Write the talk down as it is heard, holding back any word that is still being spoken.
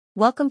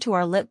Welcome to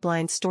our Lit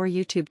Blind Store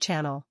YouTube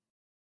channel.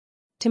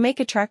 To make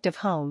attractive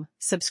home,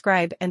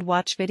 subscribe and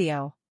watch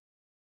video.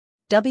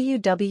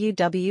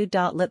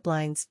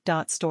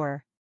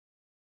 www.litblinds.store.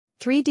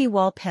 3D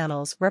wall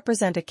panels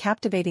represent a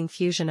captivating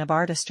fusion of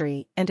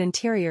artistry and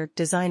interior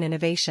design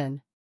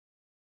innovation.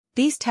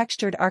 These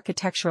textured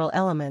architectural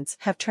elements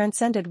have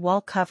transcended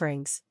wall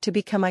coverings to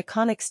become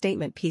iconic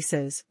statement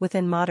pieces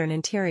within modern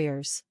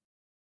interiors.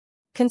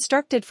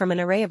 Constructed from an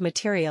array of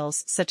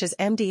materials such as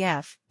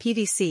MDF,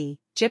 PVC,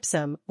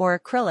 gypsum, or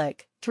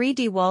acrylic,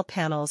 3D wall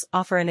panels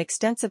offer an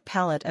extensive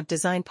palette of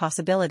design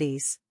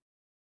possibilities.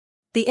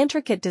 The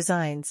intricate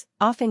designs,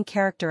 often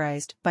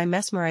characterized by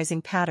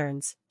mesmerizing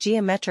patterns,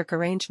 geometric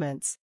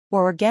arrangements,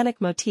 or organic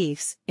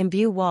motifs,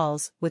 imbue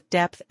walls with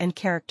depth and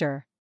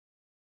character.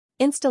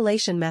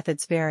 Installation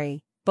methods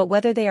vary, but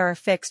whether they are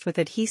affixed with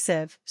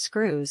adhesive,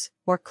 screws,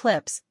 or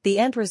clips, the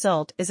end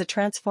result is a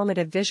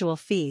transformative visual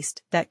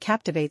feast that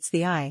captivates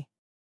the eye.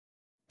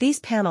 These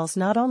panels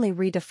not only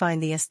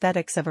redefine the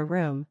aesthetics of a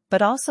room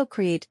but also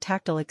create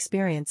tactile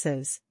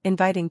experiences,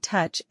 inviting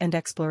touch and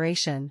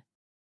exploration.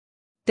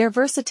 Their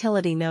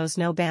versatility knows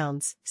no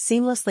bounds,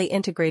 seamlessly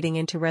integrating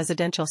into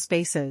residential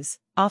spaces,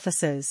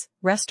 offices,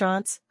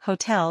 restaurants,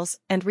 hotels,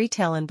 and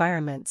retail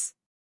environments.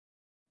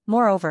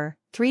 Moreover,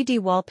 3D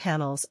wall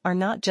panels are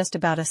not just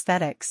about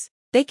aesthetics.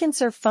 They can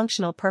serve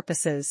functional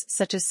purposes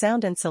such as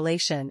sound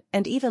insulation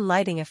and even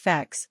lighting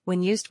effects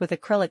when used with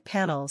acrylic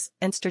panels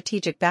and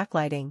strategic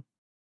backlighting.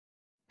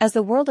 As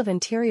the world of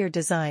interior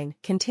design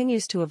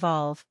continues to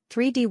evolve,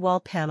 3D wall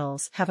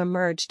panels have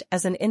emerged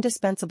as an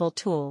indispensable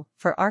tool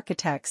for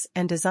architects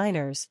and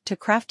designers to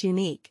craft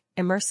unique,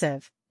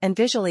 immersive, and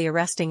visually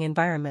arresting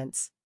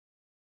environments.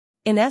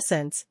 In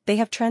essence, they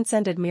have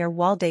transcended mere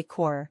wall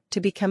decor to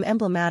become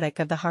emblematic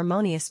of the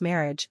harmonious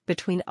marriage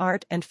between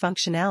art and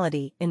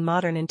functionality in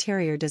modern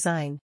interior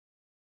design.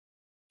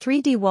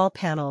 3D wall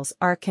panels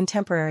are a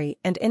contemporary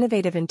and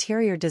innovative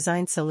interior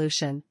design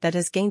solution that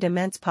has gained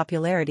immense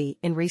popularity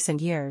in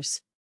recent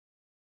years.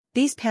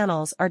 These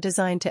panels are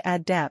designed to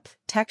add depth,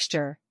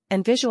 texture,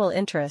 and visual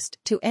interest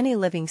to any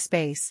living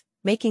space,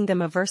 making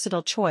them a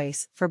versatile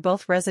choice for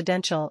both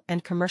residential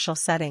and commercial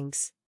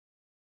settings.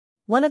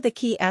 One of the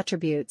key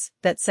attributes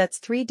that sets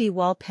 3D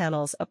wall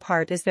panels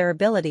apart is their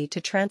ability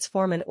to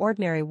transform an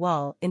ordinary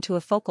wall into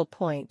a focal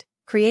point,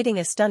 creating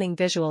a stunning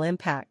visual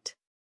impact.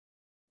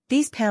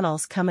 These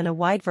panels come in a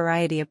wide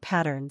variety of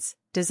patterns,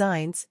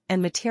 designs,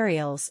 and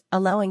materials,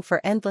 allowing for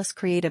endless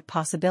creative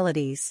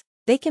possibilities.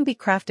 They can be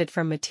crafted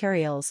from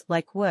materials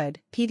like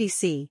wood,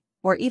 PVC,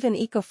 or even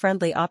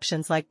eco-friendly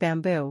options like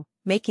bamboo,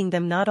 making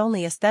them not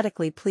only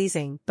aesthetically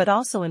pleasing but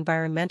also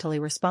environmentally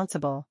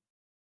responsible.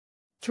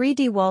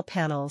 3D wall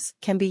panels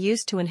can be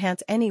used to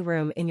enhance any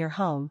room in your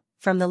home,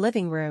 from the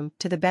living room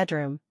to the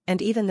bedroom, and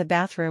even the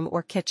bathroom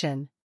or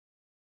kitchen.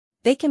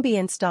 They can be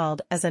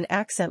installed as an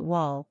accent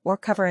wall or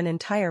cover an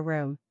entire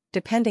room,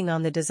 depending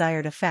on the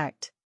desired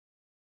effect.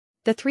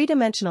 The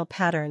three-dimensional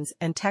patterns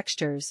and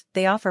textures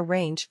they offer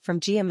range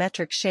from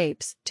geometric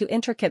shapes to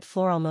intricate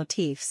floral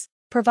motifs,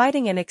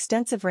 providing an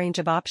extensive range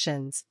of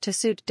options to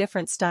suit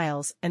different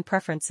styles and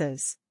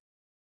preferences.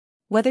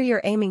 Whether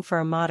you're aiming for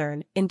a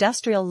modern,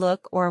 industrial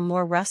look or a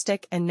more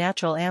rustic and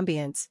natural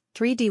ambience,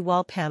 3D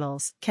wall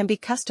panels can be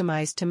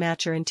customized to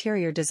match your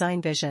interior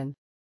design vision.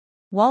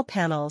 Wall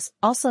panels,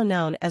 also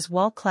known as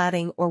wall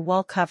cladding or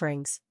wall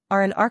coverings,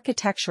 are an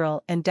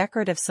architectural and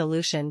decorative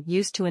solution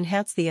used to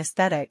enhance the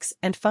aesthetics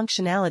and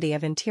functionality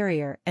of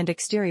interior and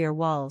exterior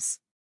walls.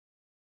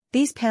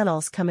 These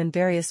panels come in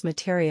various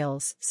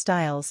materials,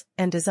 styles,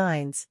 and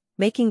designs,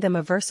 making them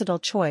a versatile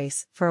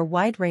choice for a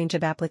wide range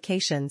of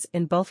applications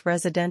in both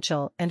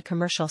residential and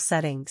commercial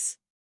settings.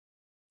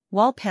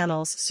 Wall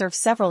panels serve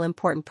several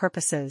important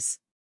purposes.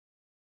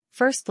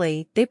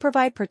 Firstly, they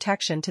provide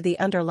protection to the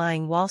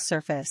underlying wall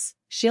surface,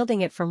 shielding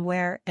it from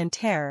wear and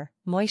tear,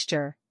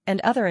 moisture, and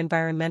other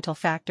environmental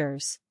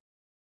factors.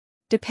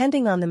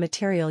 Depending on the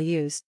material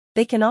used,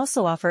 they can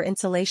also offer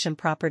insulation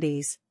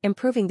properties,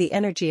 improving the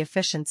energy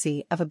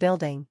efficiency of a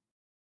building.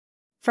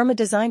 From a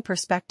design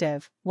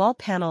perspective, wall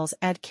panels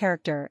add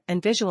character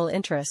and visual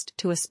interest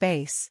to a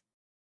space.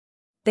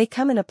 They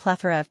come in a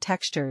plethora of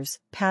textures,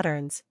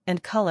 patterns,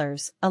 and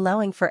colors,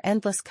 allowing for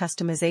endless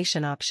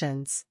customization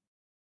options.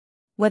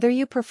 Whether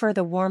you prefer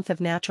the warmth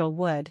of natural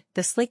wood,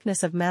 the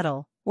sleekness of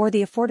metal, or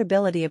the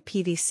affordability of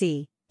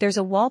PVC, there's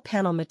a wall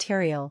panel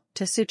material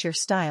to suit your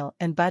style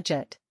and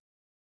budget.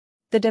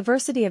 The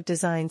diversity of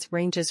designs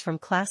ranges from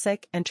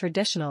classic and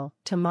traditional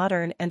to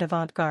modern and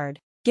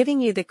avant-garde,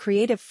 giving you the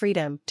creative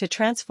freedom to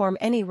transform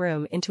any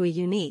room into a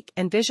unique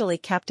and visually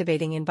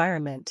captivating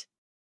environment.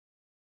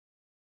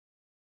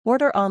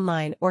 Order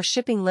online or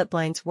shipping. Lit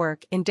Blinds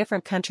work in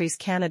different countries: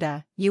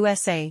 Canada,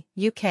 USA,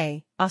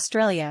 UK,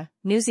 Australia,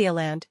 New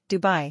Zealand,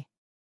 Dubai.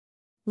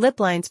 Lit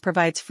Blinds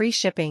provides free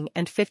shipping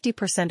and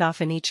 50%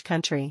 off in each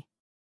country.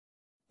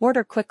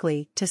 Order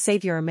quickly to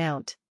save your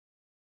amount.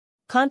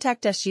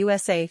 Contact us: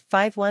 USA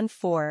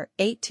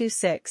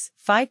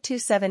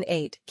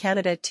 514-826-5278,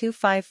 Canada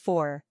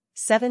 254-708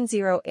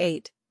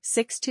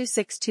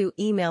 6262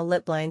 email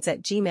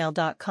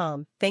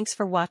liplines@gmail.com. Thanks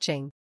for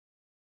watching.